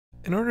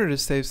In order to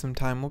save some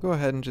time, we'll go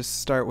ahead and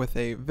just start with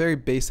a very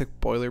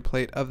basic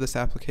boilerplate of this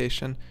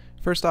application.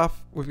 First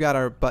off, we've got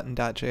our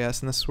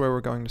button.js, and this is where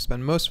we're going to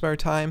spend most of our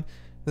time.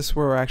 This is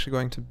where we're actually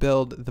going to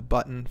build the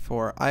button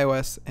for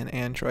iOS and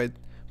Android,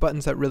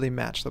 buttons that really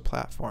match the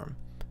platform.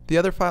 The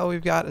other file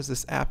we've got is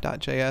this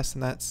app.js,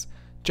 and that's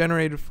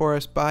generated for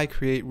us by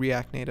Create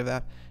React Native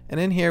App. And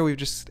in here, we've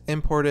just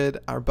imported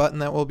our button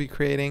that we'll be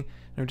creating,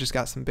 and we've just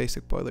got some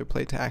basic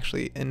boilerplate to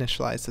actually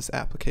initialize this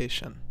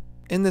application.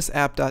 In this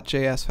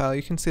app.js file,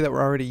 you can see that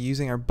we're already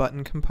using our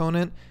button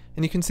component,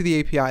 and you can see the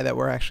API that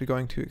we're actually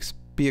going to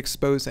be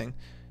exposing.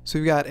 So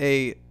we've got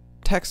a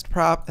text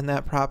prop, and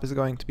that prop is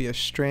going to be a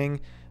string,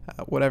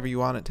 whatever you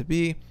want it to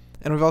be.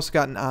 And we've also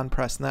got an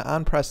onPress, and that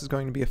onPress is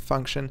going to be a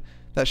function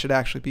that should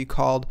actually be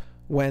called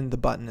when the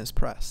button is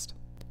pressed.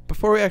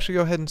 Before we actually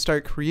go ahead and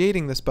start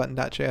creating this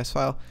button.js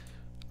file,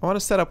 I want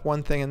to set up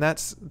one thing, and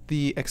that's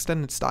the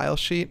extended style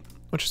sheet,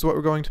 which is what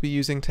we're going to be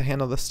using to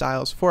handle the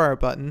styles for our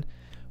button.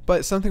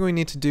 But something we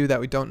need to do that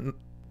we don't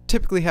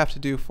typically have to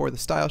do for the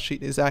style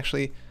sheet is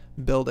actually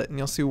build it, and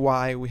you'll see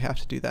why we have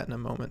to do that in a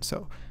moment.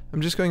 So I'm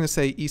just going to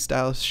say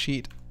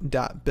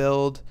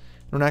eStyleSheet.build.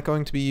 We're not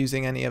going to be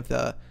using any of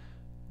the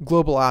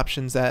global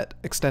options that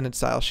extended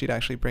style sheet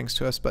actually brings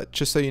to us, but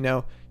just so you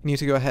know, you need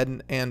to go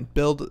ahead and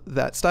build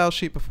that style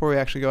sheet before we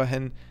actually go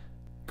ahead and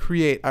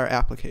create our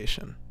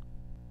application.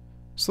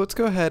 So let's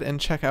go ahead and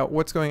check out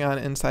what's going on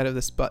inside of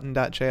this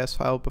button.js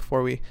file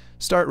before we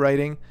start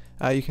writing.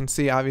 You can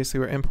see obviously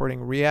we're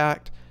importing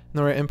React, and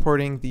then we're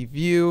importing the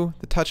view,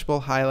 the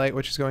touchable highlight,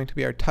 which is going to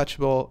be our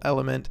touchable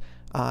element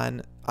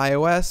on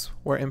iOS.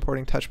 We're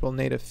importing touchable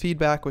native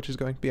feedback, which is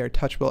going to be our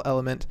touchable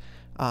element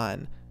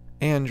on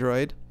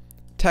Android.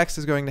 Text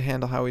is going to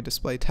handle how we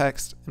display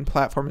text, and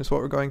platform is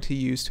what we're going to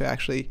use to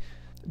actually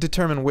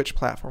determine which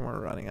platform we're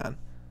running on.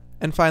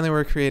 And finally,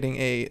 we're creating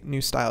a new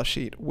style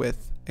sheet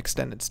with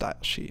extended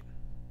style sheet.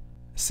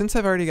 Since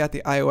I've already got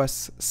the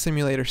iOS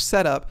simulator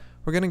set up,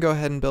 we're going to go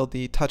ahead and build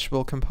the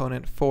touchable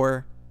component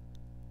for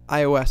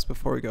iOS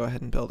before we go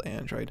ahead and build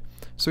Android.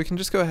 So we can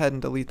just go ahead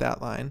and delete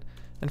that line.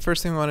 And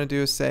first thing we want to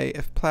do is say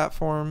if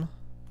platform.os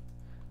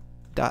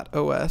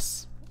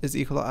is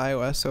equal to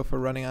iOS, so if we're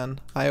running on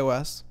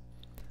iOS,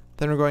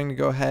 then we're going to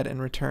go ahead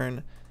and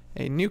return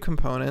a new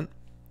component,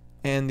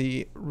 and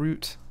the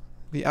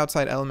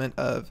outside element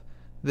of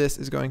this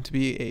is going to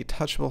be a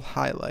touchable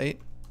highlight.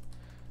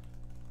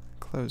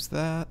 Close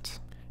that.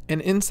 And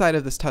inside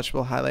of this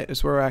touchable highlight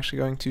is where we're actually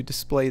going to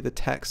display the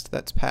text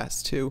that's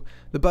passed to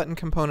the button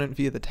component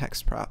via the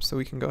text prop. So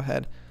we can go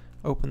ahead,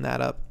 open that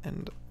up,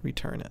 and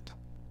return it.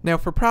 Now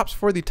for props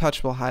for the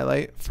touchable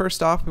highlight,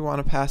 first off we want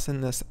to pass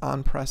in this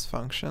onPress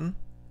function.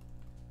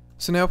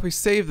 So now if we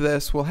save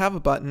this, we'll have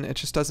a button, it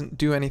just doesn't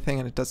do anything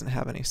and it doesn't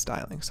have any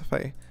styling. So if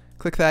I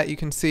click that, you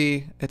can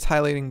see it's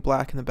highlighting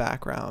black in the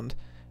background,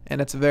 and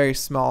it's a very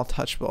small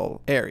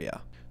touchable area.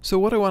 So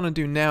what I want to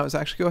do now is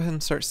actually go ahead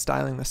and start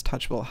styling this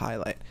touchable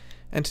highlight.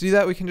 And to do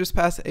that, we can just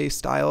pass a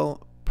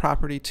style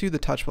property to the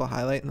touchable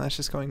highlight, and that's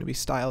just going to be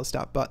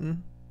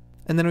styles.button.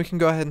 And then we can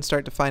go ahead and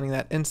start defining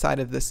that inside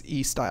of this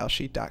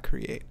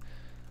eStyleSheet.create.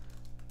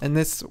 And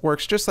this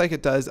works just like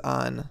it does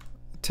on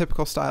a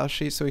typical style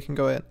sheet. So we can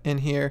go in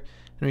here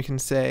and we can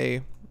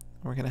say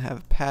we're going to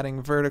have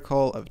padding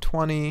vertical of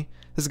 20.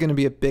 This is going to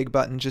be a big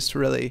button just to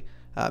really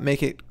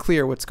make it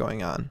clear what's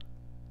going on.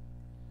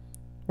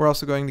 We're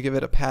also going to give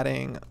it a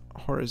padding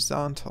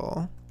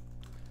horizontal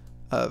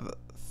of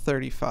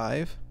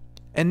 35.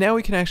 And now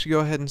we can actually go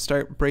ahead and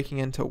start breaking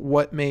into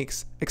what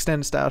makes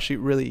extended style sheet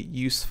really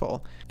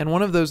useful. And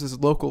one of those is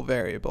local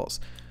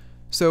variables.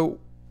 So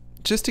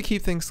just to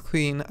keep things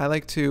clean, I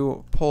like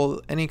to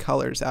pull any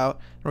colors out.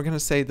 And we're going to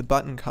say the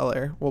button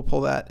color. We'll pull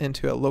that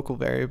into a local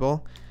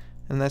variable.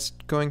 And that's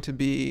going to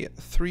be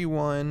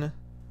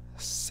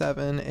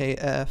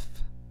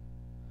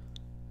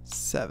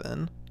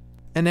 317AF7.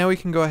 And now we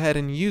can go ahead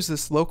and use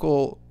this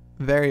local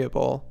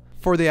variable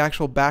for the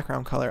actual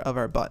background color of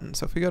our button.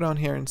 So if we go down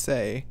here and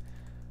say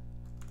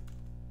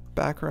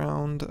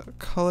background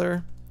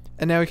color,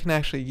 and now we can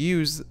actually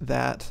use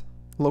that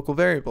local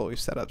variable we've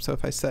set up. So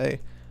if I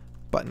say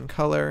button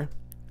color,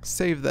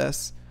 save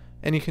this,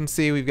 and you can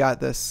see we've got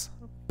this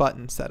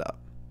button set up.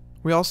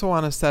 We also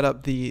want to set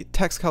up the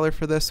text color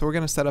for this, so we're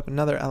going to set up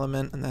another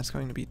element, and that's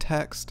going to be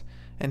text.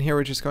 And here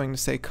we're just going to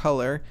say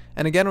color,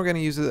 and again we're going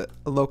to use a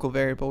local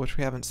variable which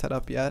we haven't set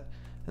up yet,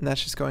 and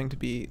that's just going to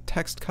be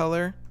text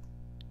color.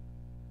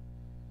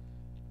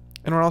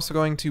 And we're also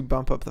going to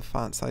bump up the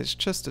font size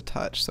just a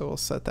touch, so we'll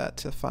set that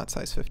to font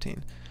size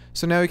 15.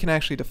 So now we can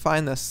actually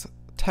define this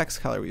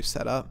text color we've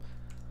set up,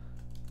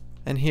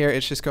 and here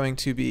it's just going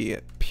to be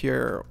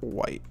pure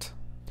white.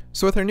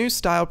 So with our new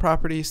style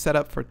property set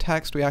up for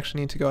text, we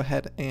actually need to go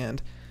ahead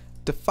and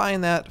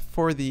define that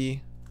for the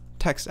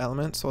text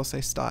element. So we'll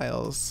say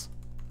styles.text.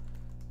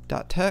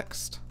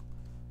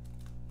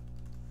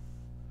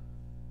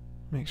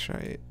 Make sure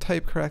I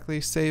type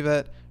correctly, save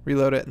it,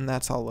 reload it, and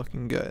that's all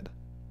looking good.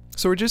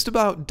 So we're just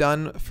about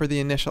done for the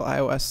initial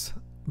iOS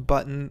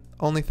button.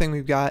 Only thing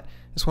we've got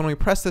is when we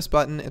press this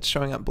button, it's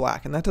showing up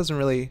black, and that doesn't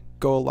really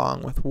go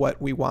along with what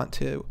we want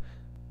to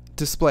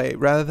display.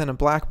 Rather than a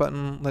black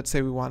button, let's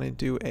say we want to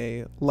do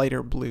a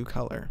lighter blue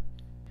color.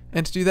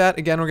 And to do that,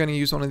 again, we're going to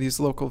use one of these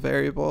local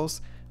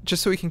variables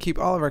just so we can keep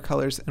all of our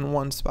colors in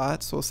one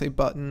spot. So we'll say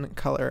button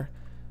color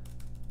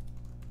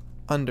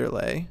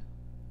underlay.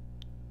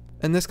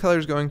 And this color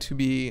is going to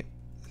be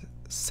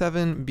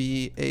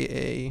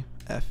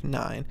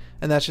 7BAAF9.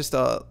 And that's just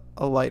a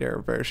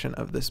lighter version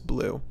of this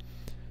blue.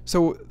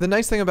 So the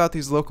nice thing about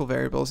these local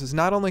variables is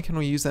not only can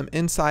we use them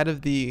inside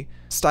of the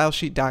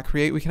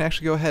StyleSheet.create, we can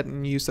actually go ahead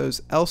and use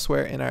those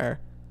elsewhere in our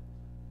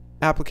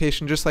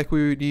application. Just like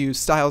we would use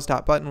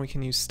styles.button, we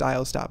can use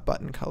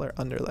styles.button color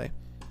underlay.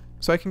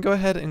 So I can go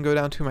ahead and go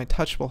down to my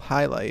touchable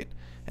highlight,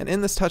 and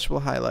in this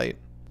touchable highlight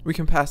we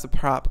can pass a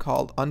prop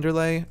called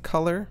underlay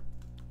color,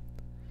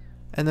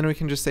 and then we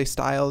can just say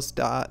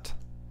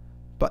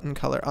styles.button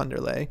color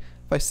underlay.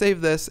 If I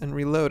save this and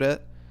reload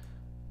it,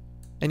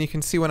 and you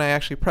can see when I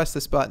actually press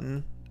this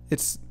button,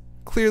 it's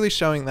clearly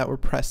showing that we're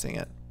pressing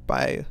it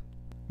by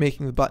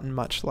making the button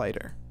much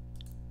lighter.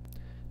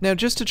 Now,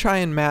 just to try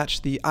and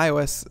match the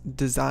iOS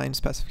design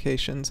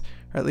specifications,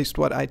 or at least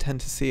what I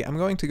tend to see, I'm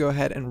going to go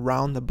ahead and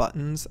round the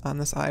buttons on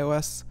this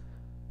iOS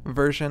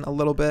version a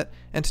little bit.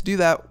 And to do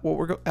that, what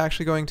we're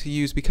actually going to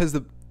use, because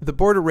the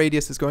border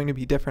radius is going to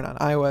be different on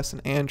iOS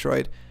and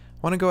Android, I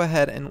want to go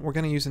ahead and we're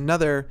going to use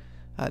another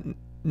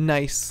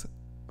nice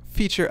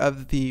feature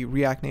of the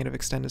React Native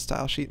Extended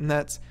StyleSheet, and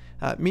that's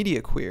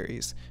media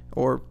queries,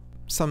 or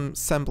some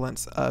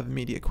semblance of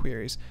media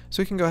queries.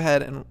 So we can go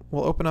ahead and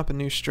we'll open up a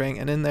new string,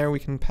 and in there we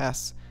can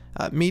pass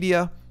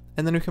media,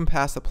 and then we can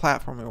pass the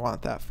platform we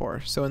want that for.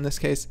 So in this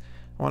case,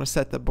 I want to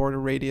set the border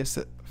radius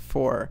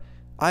for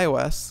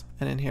iOS,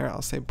 and in here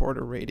I'll say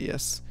border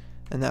radius,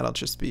 and that'll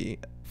just be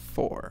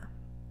 4.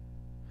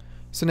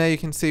 So now you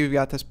can see we've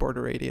got this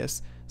border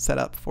radius set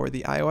up for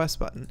the iOS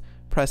button.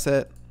 Press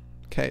it,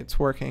 okay, it's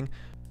working.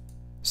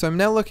 So I'm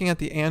now looking at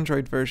the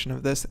Android version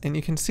of this, and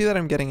you can see that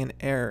I'm getting an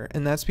error,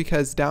 and that's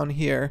because down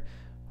here,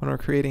 when we're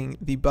creating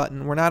the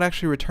button, we're not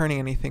actually returning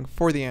anything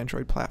for the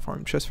Android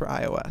platform, just for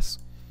iOS.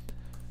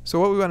 So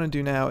what we want to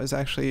do now is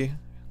actually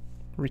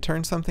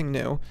return something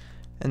new,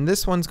 and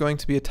this one's going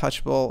to be a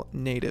touchable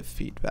native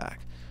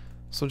feedback.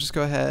 So we'll just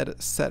go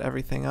ahead, set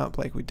everything up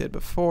like we did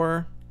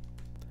before.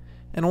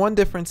 And one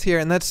difference here,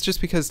 and that's just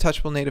because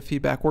touchable native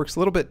feedback works a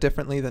little bit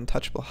differently than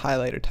touchable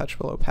highlight or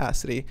touchable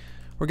opacity.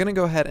 We're going to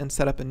go ahead and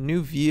set up a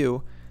new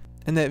view,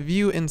 and that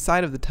view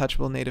inside of the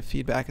touchable native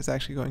feedback is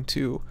actually going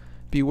to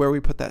be where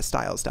we put that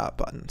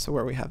styles.button, so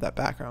where we have that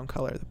background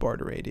color, the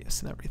border radius,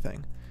 and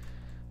everything.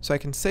 So I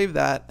can save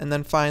that, and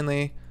then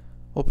finally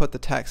we'll put the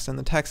text, and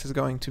the text is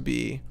going to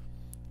be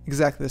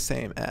exactly the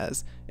same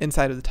as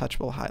inside of the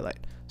touchable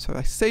highlight. So if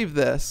I save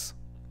this,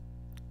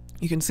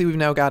 you can see we've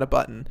now got a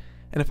button,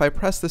 and if I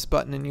press this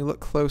button and you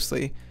look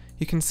closely,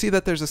 you can see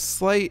that there's a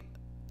slight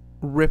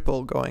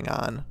ripple going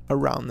on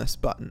around this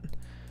button.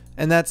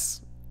 And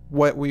that's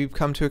what we've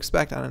come to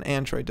expect on an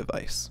Android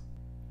device.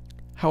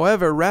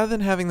 However, rather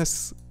than having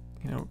this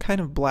kind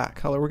of black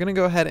color, we're going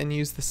to go ahead and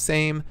use the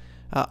same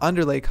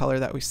underlay color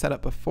that we set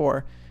up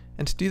before.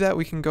 And to do that,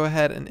 we can go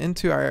ahead and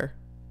into our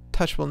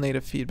touchable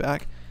native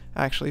feedback.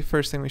 Actually,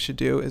 first thing we should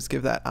do is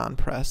give that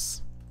onPress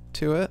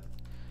to it.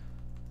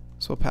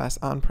 So we'll pass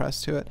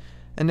onPress to it.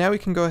 And now we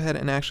can go ahead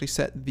and actually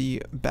set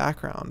the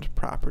background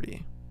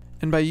property.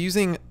 And by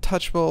using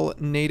touchable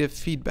native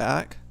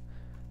feedback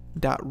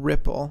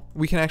 .ripple,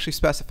 we can actually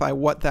specify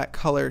what that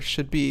color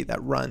should be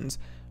that runs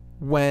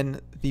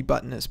when the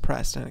button is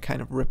pressed, and it kind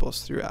of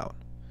ripples throughout.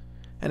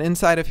 And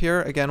inside of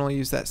here, again, we'll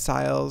use that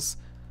styles,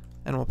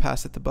 and we'll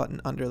pass it the button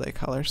underlay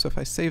color. So if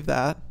I save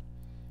that,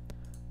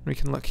 we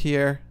can look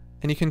here,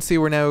 and you can see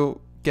we're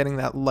now getting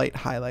that light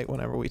highlight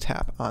whenever we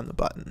tap on the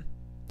button.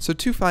 So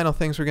two final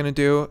things we're going to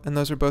do, and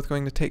those are both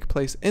going to take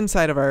place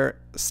inside of our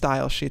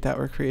style sheet that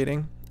we're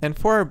creating. And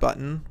for our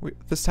button,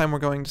 this time we're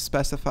going to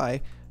specify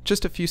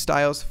just a few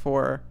styles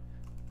for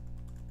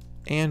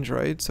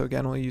Android. So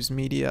again, we'll use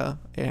media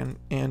and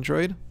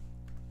Android.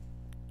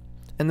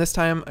 And this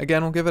time,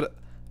 again, we'll give it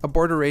a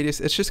border radius.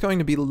 It's just going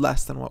to be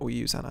less than what we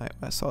use on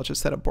iOS. So I'll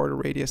just set a border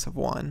radius of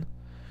 1.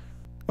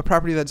 A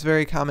property that's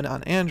very common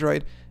on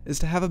Android is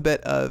to have a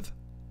bit of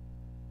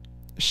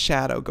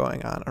shadow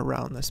going on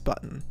around this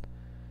button,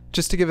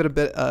 just to give it a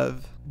bit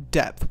of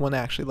depth when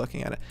actually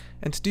looking at it.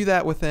 And to do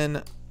that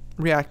within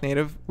React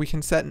Native, we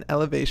can set an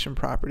elevation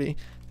property,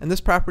 and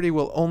this property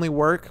will only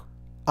work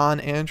on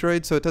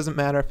Android, so it doesn't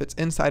matter if it's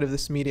inside of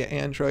this media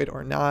Android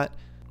or not.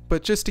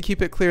 But just to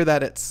keep it clear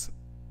that it's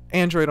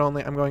Android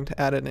only, I'm going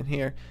to add it in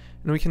here,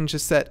 and we can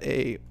just set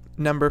a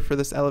number for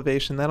this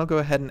elevation. That'll go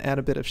ahead and add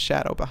a bit of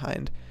shadow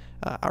behind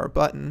our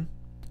button.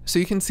 So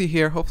you can see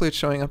here, hopefully it's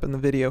showing up in the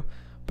video,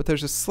 but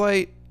there's a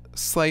slight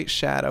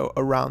shadow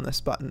around this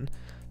button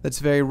that's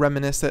very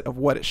reminiscent of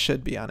what it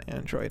should be on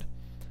Android.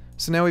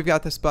 So now we've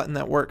got this button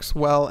that works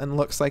well and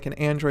looks like an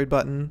Android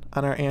button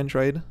on our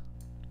Android.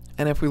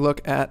 And if we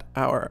look at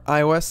our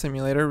iOS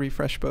simulator,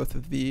 refresh both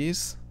of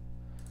these.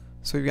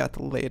 So we've got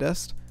the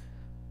latest.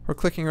 We're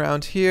clicking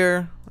around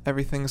here,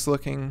 everything's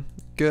looking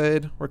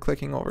good. We're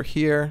clicking over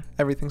here,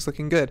 everything's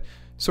looking good.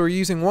 So we're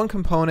using one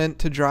component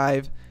to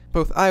drive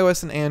both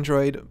iOS and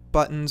Android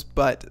buttons,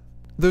 but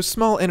those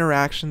small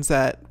interactions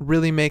that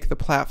really make the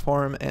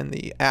platform and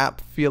the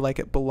app feel like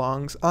it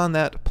belongs on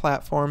that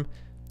platform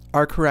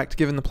are correct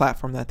given the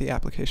platform that the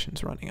application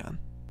is running on.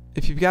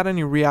 If you've got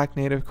any React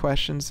Native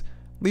questions,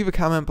 leave a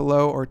comment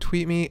below or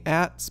tweet me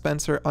at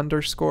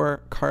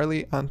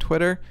Spencer_Carly on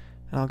Twitter,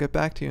 and I'll get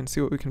back to you and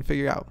see what we can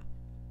figure out.